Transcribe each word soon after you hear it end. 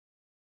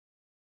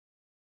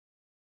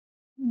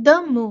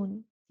The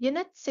Moon,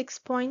 Unit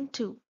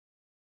 6.2.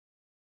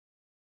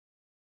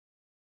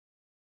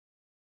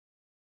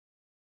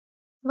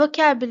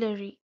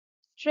 Vocabulary.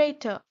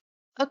 Crater.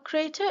 A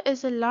crater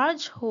is a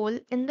large hole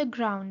in the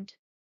ground.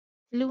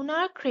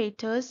 Lunar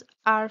craters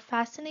are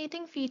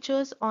fascinating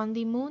features on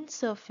the Moon's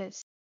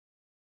surface.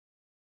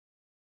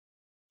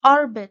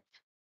 Orbit.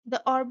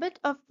 The orbit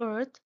of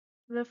Earth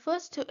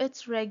refers to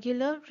its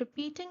regular,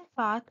 repeating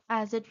path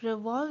as it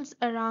revolves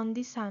around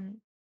the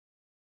Sun.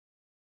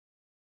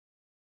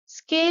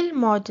 Scale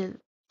model.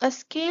 A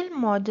scale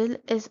model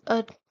is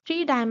a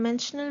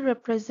three-dimensional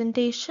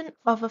representation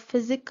of a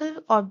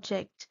physical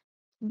object.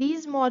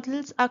 These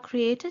models are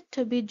created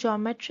to be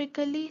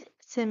geometrically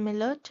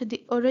similar to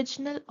the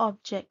original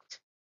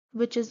object,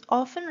 which is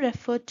often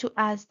referred to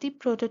as the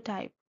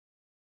prototype.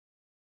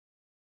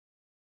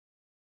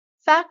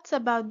 Facts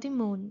about the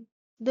Moon.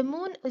 The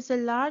Moon is a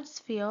large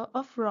sphere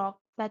of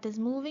rock that is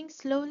moving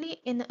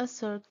slowly in a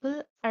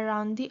circle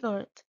around the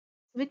Earth.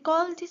 We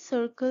call the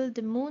circle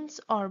the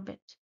Moon's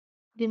orbit.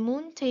 The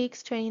Moon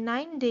takes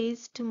 29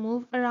 days to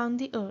move around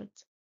the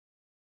Earth.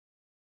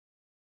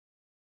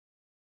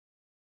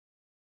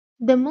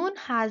 The Moon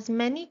has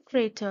many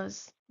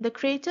craters. The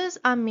craters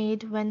are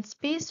made when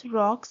space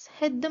rocks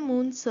hit the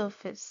Moon's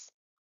surface.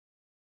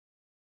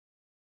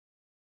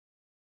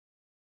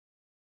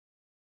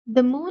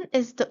 The Moon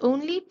is the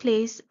only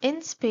place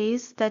in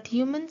space that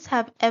humans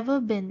have ever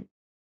been.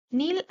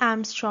 Neil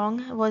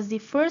Armstrong was the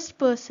first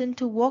person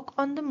to walk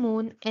on the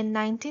Moon in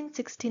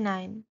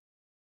 1969.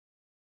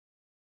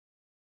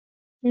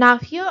 Now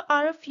here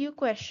are a few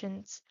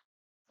questions.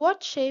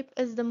 What shape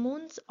is the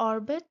Moon's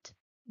orbit?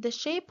 The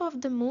shape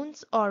of the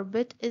Moon's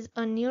orbit is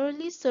a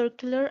nearly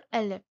circular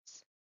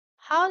ellipse.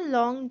 How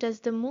long does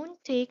the Moon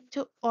take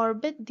to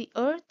orbit the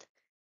Earth?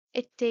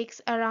 It takes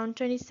around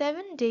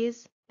 27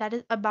 days, that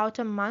is about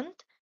a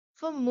month,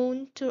 for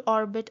Moon to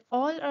orbit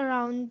all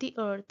around the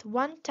Earth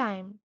one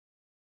time.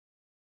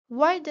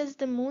 Why does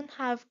the Moon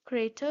have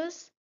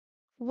craters?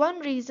 One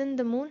reason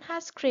the Moon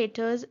has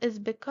craters is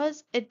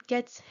because it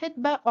gets hit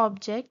by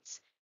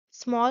objects,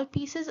 small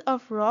pieces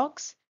of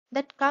rocks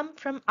that come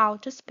from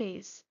outer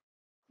space.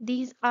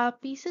 These are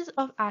pieces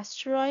of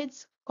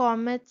asteroids,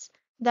 comets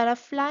that are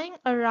flying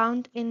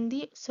around in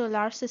the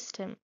solar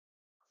system.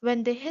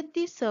 When they hit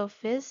the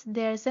surface,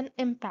 there's an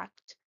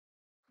impact.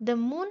 The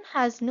Moon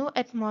has no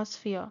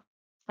atmosphere,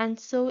 and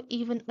so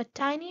even a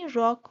tiny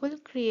rock will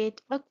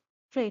create a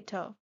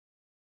crater.